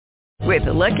With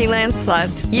the Lucky Land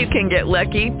Slots, you can get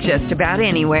lucky just about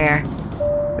anywhere.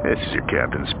 This is your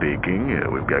captain speaking.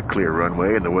 We've got clear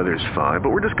runway and the weather's fine,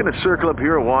 but we're just going to circle up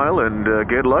here a while and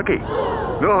get lucky.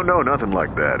 No, nothing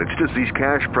like that. It's just these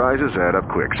cash prizes add up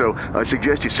quick. So I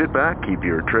suggest you sit back, keep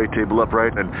your tray table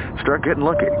upright, and start getting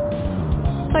lucky.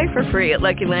 Play for free at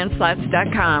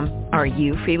LuckyLandSlots.com. Are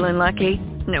you feeling lucky?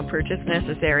 No purchase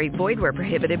necessary. Void where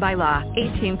prohibited by law.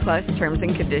 18 plus terms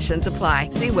and conditions apply.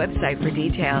 See website for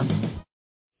details.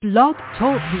 Blog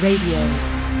Talk Radio.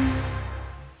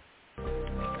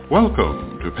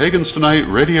 Welcome to Pagans Tonight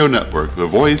Radio Network, the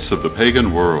voice of the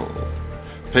pagan world.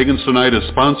 Pagans Tonight is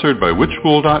sponsored by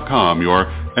witchschool.com,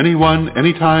 your anyone,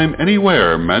 anytime,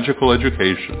 anywhere magical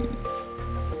education.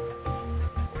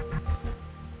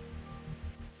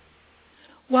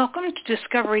 Welcome to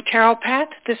Discovery Tarot Path.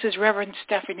 This is Reverend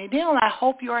Stephanie Neal, and I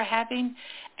hope you are having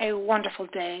a wonderful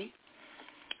day.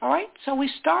 All right, so we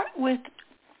start with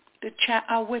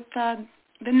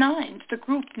the nines, the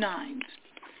group nines.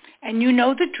 And you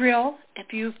know the drill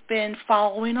if you've been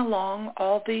following along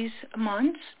all these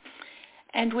months.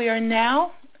 And we are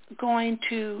now going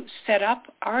to set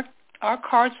up our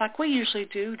cards like we usually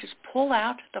do. Just pull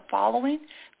out the following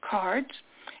cards,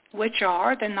 which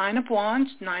are the Nine of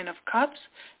Wands, Nine of Cups,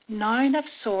 Nine of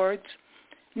Swords,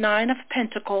 Nine of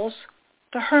Pentacles,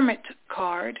 the Hermit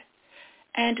card,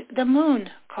 and the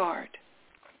Moon card.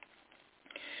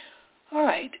 All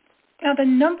right. Now the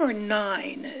number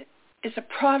 9 is a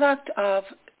product of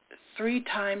 3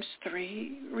 times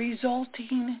 3,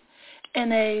 resulting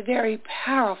in a very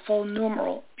powerful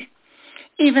numeral,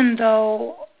 even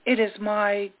though it is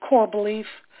my core belief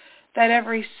that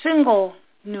every single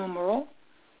numeral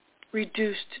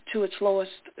reduced to its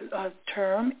lowest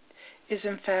term is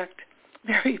in fact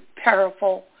very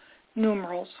powerful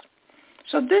numerals.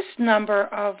 So this number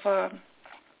of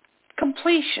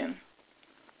completion,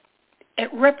 it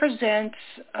represents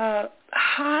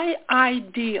high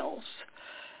ideals,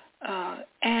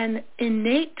 and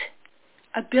innate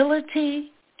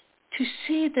ability to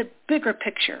see the bigger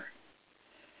picture,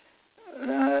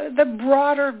 the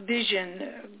broader vision,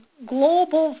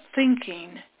 global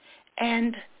thinking,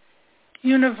 and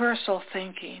universal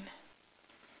thinking.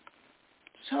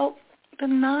 So the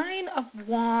Nine of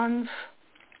Wands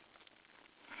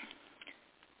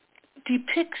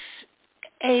depicts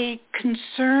a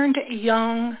concerned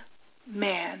young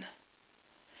man,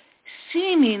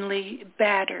 seemingly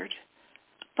battered,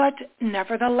 but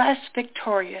nevertheless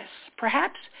victorious.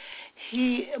 Perhaps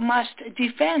he must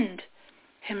defend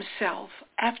himself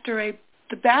after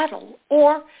the battle,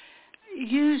 or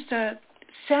use the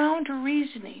sound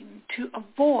reasoning to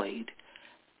avoid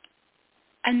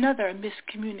another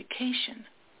miscommunication.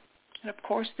 And of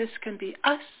course, this can be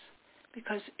us,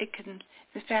 because it can,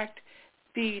 in fact,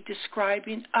 be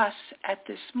describing us at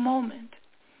this moment.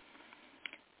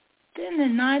 Then the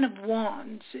Nine of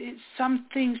Wands, some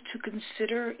things to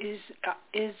consider is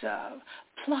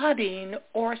plotting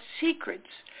or secrets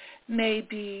may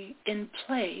be in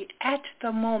play at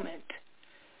the moment.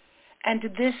 And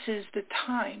this is the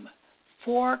time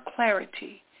for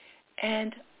clarity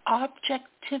and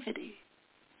objectivity.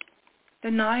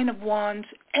 The Nine of Wands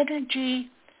energy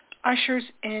ushers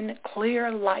in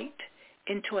clear light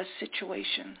into a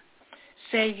situation,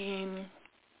 saying,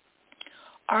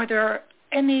 are there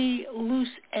any loose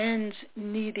ends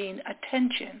needing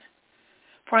attention?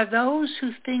 For those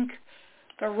who think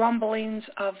the rumblings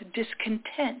of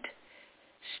discontent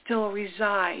still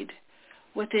reside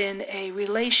within a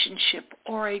relationship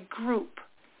or a group,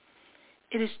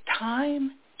 it is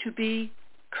time to be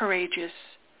courageous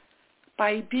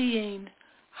by being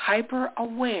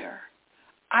hyper-aware,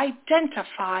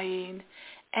 identifying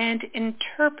and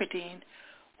interpreting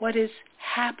what is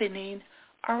happening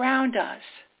around us,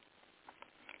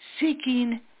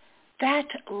 seeking that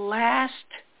last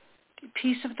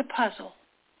piece of the puzzle,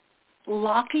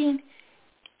 locking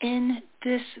in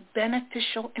this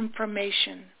beneficial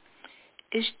information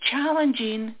is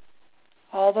challenging.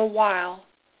 All the while,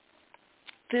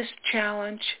 this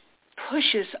challenge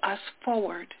pushes us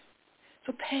forward.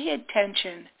 So pay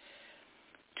attention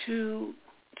to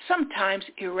sometimes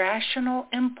irrational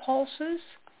impulses.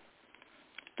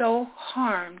 Though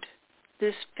harmed,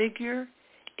 this figure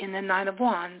in the Nine of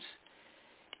Wands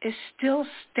is still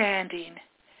standing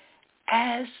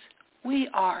as we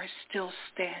are still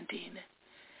standing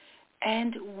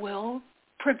and will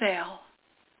prevail.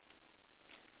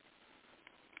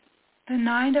 The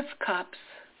Nine of Cups.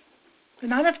 The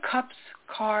Nine of Cups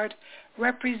card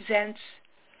represents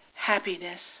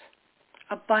happiness,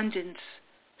 abundance,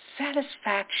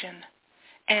 satisfaction,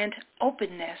 and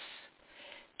openness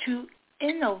to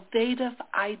innovative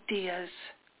ideas.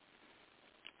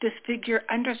 This figure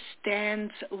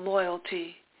understands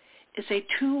loyalty is a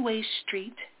two-way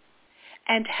street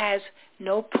and has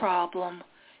no problem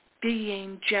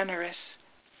being generous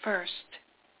first.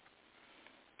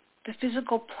 The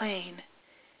physical plane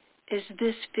is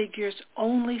this figure's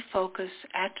only focus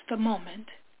at the moment,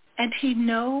 and he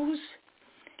knows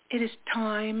it is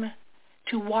time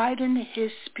to widen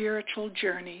his spiritual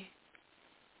journey.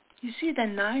 You see, the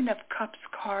Nine of Cups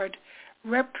card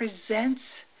represents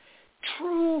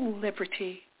true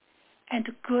liberty, and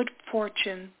good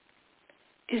fortune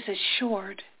is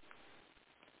assured.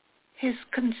 His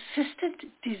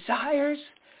consistent desires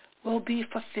will be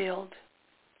fulfilled,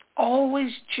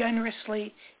 always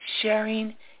generously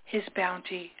sharing his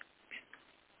bounty.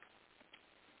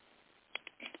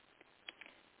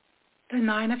 The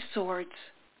Nine of Swords.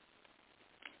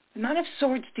 The Nine of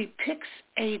Swords depicts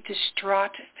a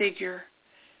distraught figure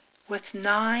with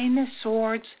 9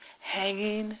 swords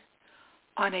hanging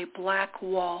on a black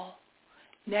wall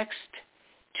next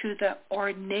to the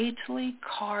ornately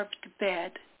carved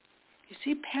bed. You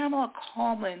see Pamela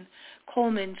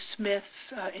Coleman Smith's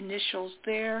initials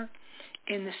there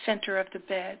in the center of the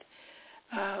bed.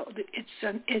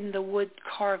 It's in the wood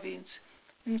carvings.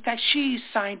 In fact, she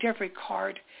signed every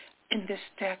card in this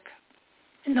deck.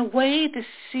 And the way the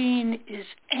scene is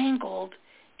angled,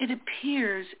 it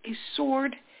appears a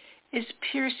sword is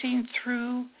piercing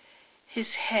through his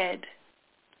head,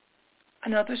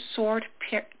 another sword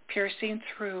piercing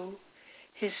through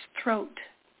his throat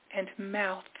and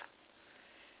mouth,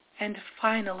 and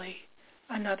finally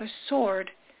another sword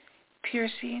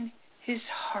piercing his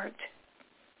heart.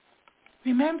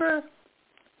 Remember,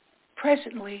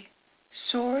 presently,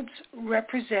 swords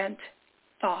represent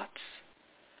thoughts.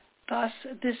 Thus,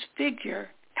 this figure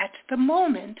at the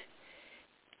moment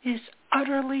is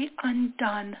utterly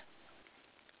undone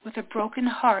with a broken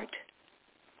heart.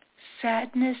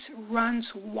 Sadness runs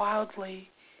wildly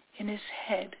in his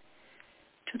head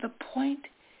to the point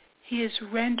he is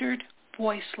rendered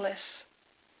voiceless.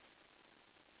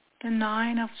 The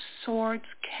Nine of Swords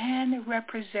can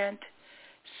represent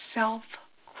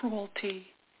self-cruelty,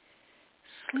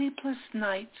 sleepless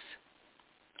nights,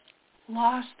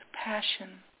 lost passion,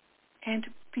 and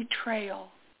betrayal.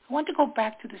 I want to go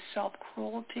back to the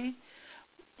self-cruelty.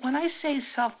 When I say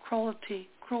self-cruelty,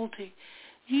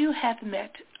 you have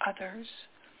met others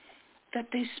that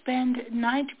they spend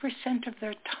 90% of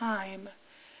their time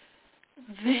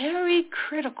very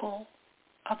critical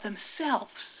of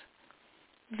themselves,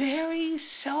 very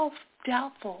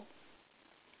self-doubtful.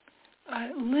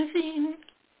 Living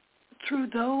through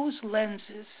those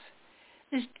lenses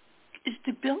is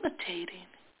debilitating.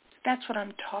 That's what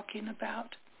I'm talking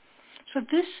about. So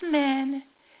this man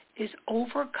is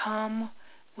overcome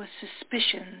with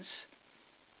suspicions,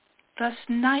 thus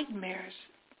nightmares.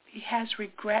 He has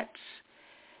regrets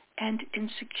and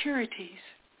insecurities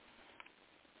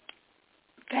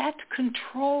that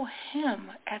control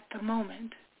him at the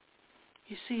moment.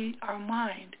 You see, our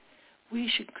mind, we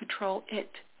should control it,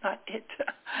 not it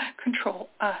control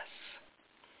us.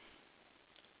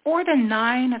 Or the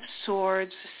Nine of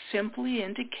Swords simply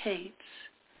indicates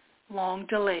long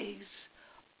delays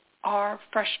are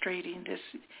frustrating this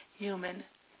human.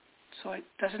 So it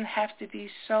doesn't have to be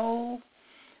so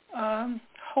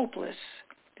hopeless.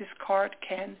 This card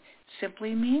can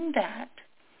simply mean that.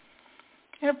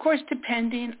 And of course,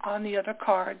 depending on the other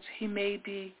cards, he may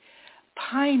be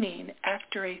pining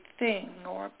after a thing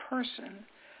or a person,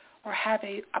 or have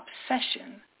an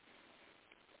obsession,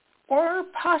 or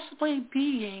possibly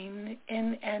being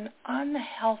in an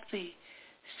unhealthy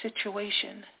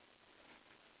situation.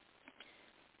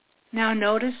 Now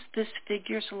notice this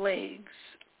figure's legs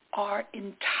are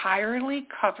entirely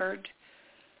covered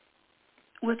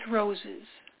with roses.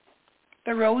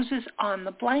 The roses on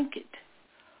the blanket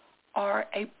are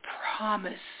a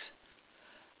promise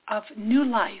of new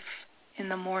life in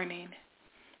the morning.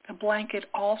 The blanket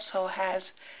also has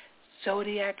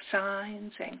zodiac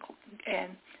signs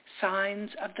and signs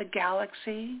of the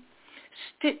galaxy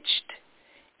stitched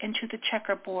into the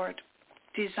checkerboard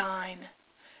design,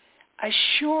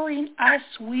 assuring us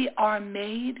we are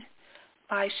made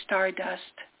by stardust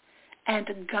and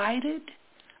guided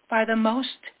by the most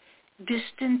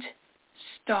distant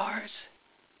stars.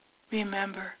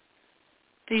 Remember,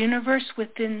 the universe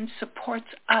within supports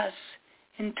us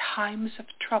in times of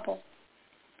trouble.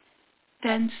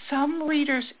 Then some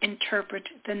readers interpret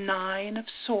the Nine of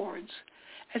Swords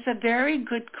as a very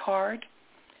good card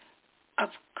of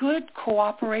good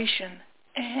cooperation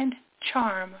and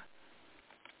charm.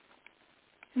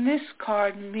 And this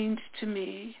card means to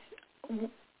me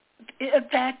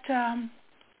that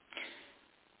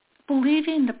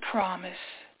believing the promise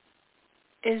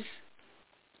is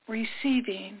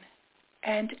receiving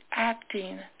and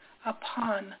acting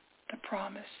upon the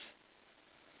promise.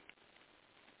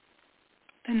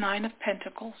 The Nine of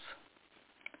Pentacles.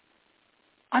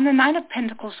 On the Nine of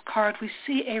Pentacles card, we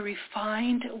see a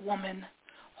refined woman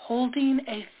holding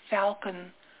a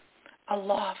falcon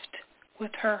aloft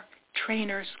with her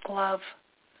trainer's glove.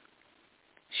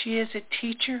 She is a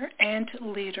teacher and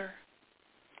leader.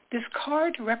 This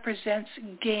card represents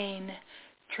gain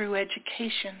through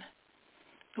education.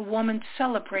 The woman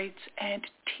celebrates and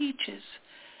teaches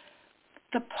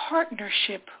the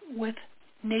partnership with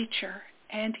nature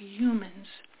and humans,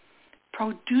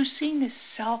 producing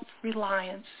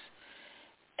self-reliance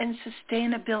and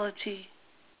sustainability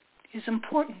is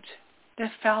important. The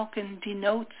falcon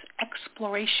denotes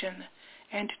exploration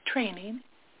and training.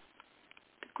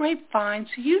 The grapevines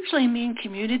usually mean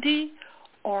community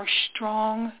or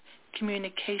strong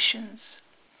communications.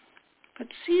 But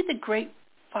see the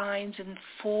grapevines in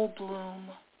full bloom.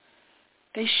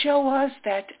 They show us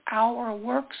that our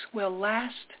works will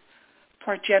last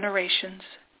for generations.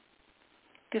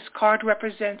 This card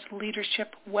represents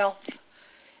leadership, wealth,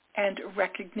 and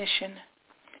recognition.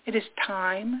 It is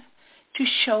time to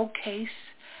showcase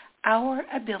our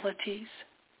abilities.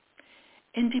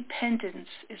 Independence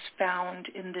is found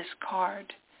in this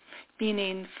card,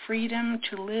 meaning freedom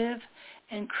to live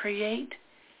and create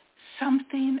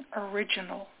something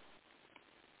original.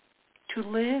 To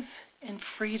live in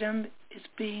freedom is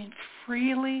being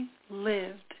freely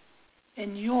lived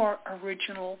in your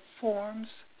original forms.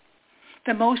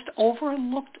 The most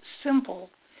overlooked symbol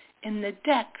in the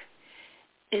deck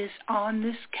is on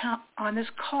this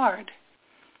card,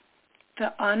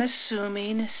 the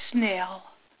unassuming snail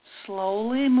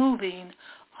slowly moving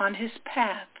on his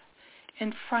path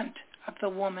in front of the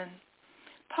woman,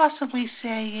 possibly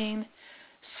saying,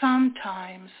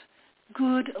 sometimes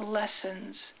good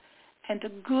lessons and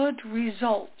good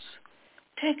results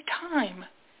take time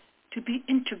to be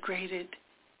integrated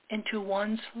into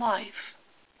one's life.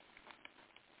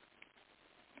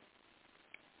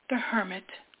 The Hermit.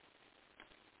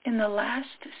 In the last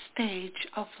stage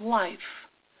of life,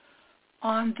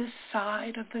 on this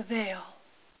side of the veil,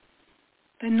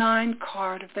 the 9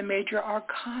 card of the major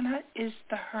arcana is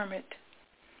the Hermit.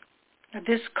 Now,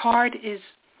 this card is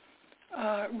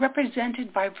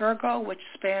represented by Virgo, which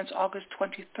spans August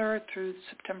 23rd through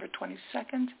September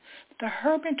 22nd. The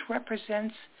Hermit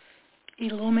represents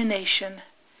illumination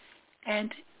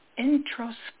and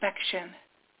introspection.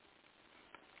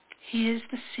 He is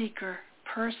the seeker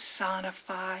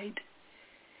personified.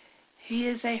 He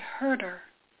is a herder,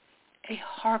 a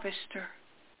harvester.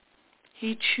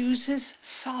 He chooses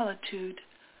solitude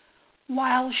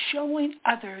while showing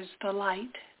others the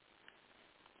light.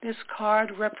 This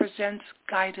card represents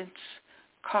guidance,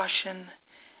 caution,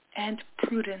 and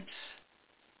prudence.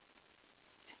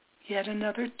 Yet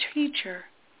another teacher.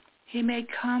 He may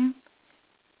come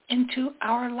into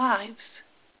our lives.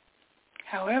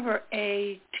 However,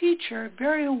 a teacher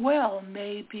very well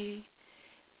may be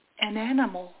an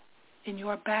animal in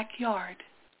your backyard.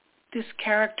 This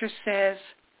character says,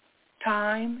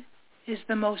 time is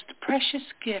the most precious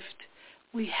gift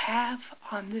we have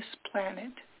on this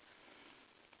planet.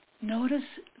 Notice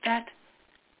that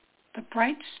the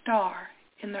bright star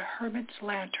in the Hermit's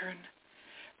lantern,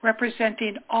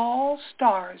 representing all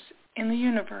stars in the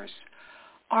universe,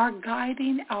 are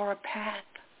guiding our path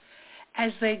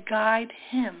as they guide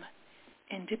him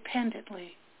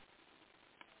independently.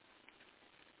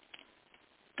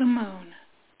 The Moon.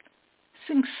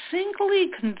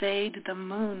 Succinctly conveyed, the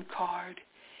Moon card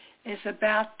is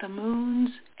about the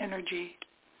moon's energy.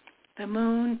 The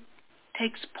moon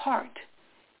takes part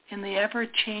in the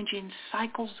ever-changing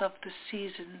cycles of the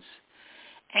seasons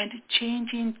and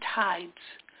changing tides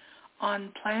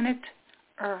on planet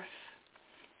Earth.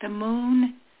 The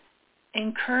moon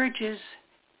encourages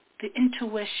the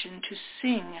intuition to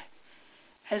sing.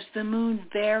 As the moon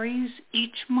varies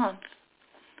each month,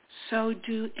 so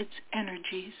do its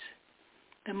energies.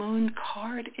 The moon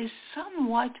card is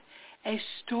somewhat a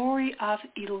story of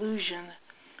illusion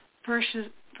versus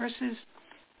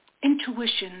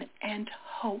intuition and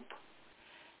hope.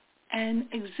 An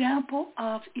example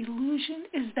of illusion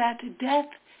is that death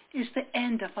is the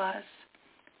end of us,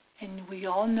 and we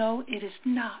all know it is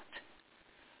not.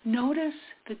 Notice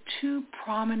the 2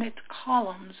 prominent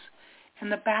columns in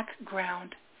the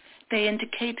background. They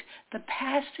indicate the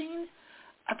passing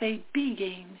of a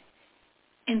being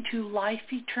into life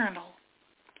eternal,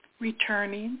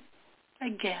 returning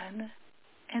again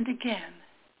and again.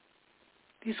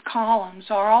 These columns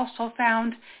are also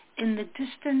found in the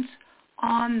distance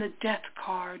on the death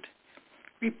card,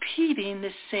 repeating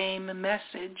the same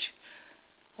message.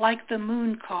 Like the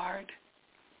moon card,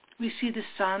 we see the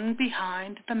sun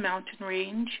behind the mountain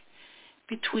range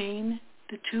between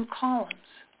the two columns.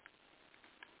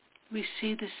 We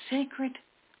see the sacred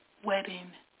wedding,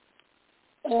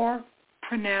 or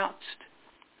pronounced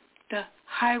the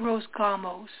Hieros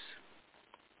Gamos.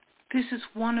 This is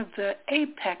one of the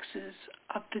apexes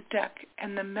of the deck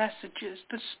and the messages,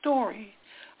 the story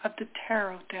of the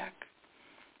tarot deck.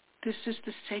 This is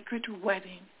the sacred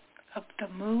wedding of the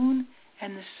moon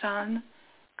and the sun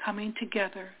coming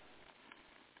together.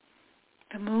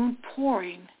 The moon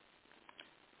pouring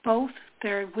both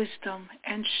their wisdom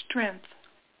and strength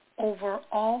over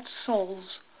all souls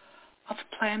of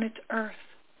planet Earth,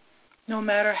 no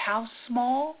matter how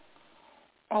small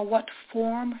or what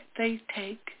form they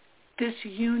take. This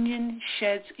union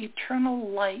sheds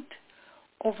eternal light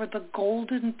over the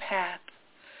golden path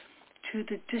to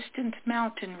the distant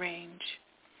mountain range.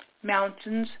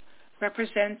 Mountains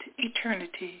represent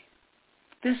eternity.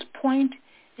 This point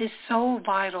is so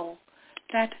vital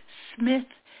that Smith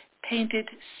painted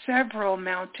several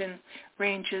mountain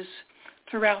ranges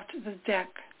throughout the deck,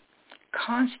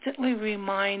 constantly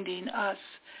reminding us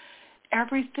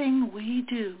everything we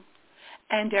do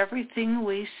and everything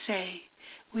we say,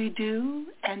 we do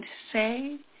and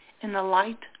say in the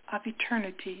light of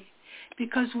eternity,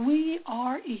 because we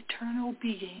are eternal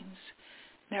beings,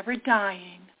 never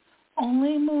dying,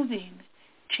 only moving,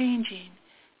 changing,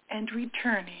 and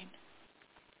returning.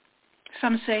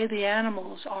 Some say the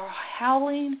animals are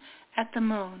howling at the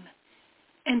moon,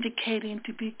 indicating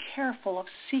to be careful of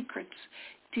secrets,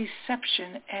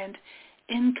 deception, and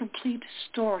incomplete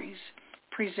stories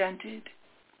presented.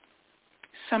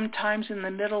 Sometimes in the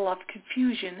middle of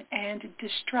confusion and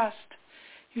distrust,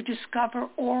 you discover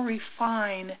or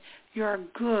refine your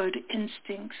good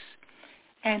instincts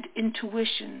and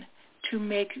intuition to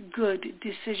make good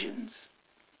decisions.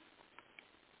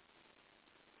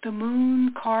 The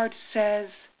moon card says,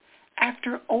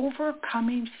 after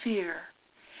overcoming fear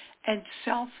and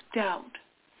self-doubt,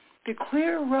 the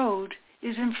clear road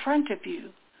is in front of you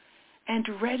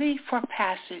and ready for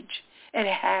passage. It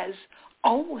has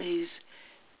always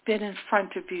been in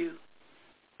front of you.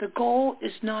 The goal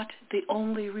is not the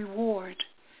only reward.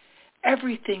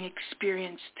 Everything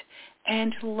experienced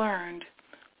and learned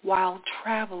while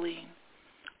traveling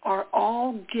are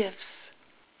all gifts.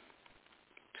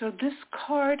 So this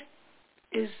card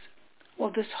is,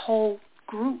 this whole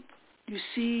group, you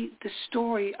see the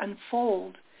story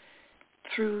unfold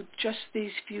through just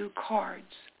these few cards.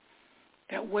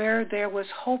 That where there was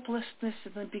hopelessness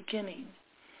in the beginning,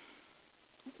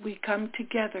 we come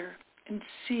together and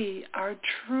see our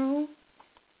true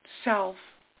self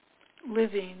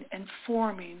living and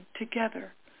forming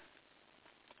together.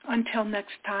 Until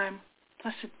next time,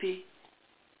 blessed be.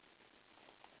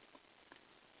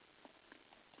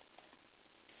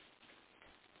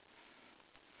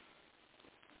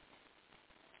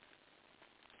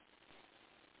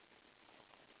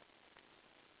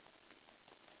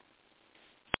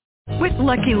 With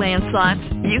Lucky Land Slots,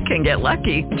 you can get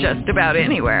lucky just about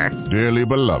anywhere. Dearly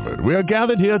beloved, we are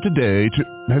gathered here today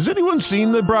to... Has anyone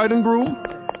seen the bride and groom?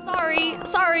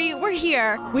 Sorry, we're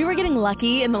here. We were getting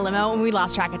lucky in the limo and we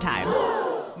lost track of time.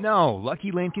 No,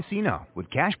 Lucky Land Casino, with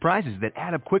cash prizes that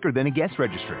add up quicker than a guest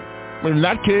registry. In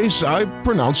that case, I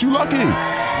pronounce you lucky.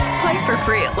 Play for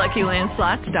free at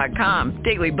LuckyLandSlots.com.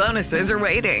 Daily bonuses are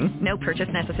waiting. No purchase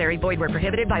necessary. Void where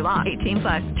prohibited by law.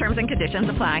 18+. Terms and conditions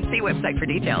apply. See website for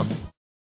details.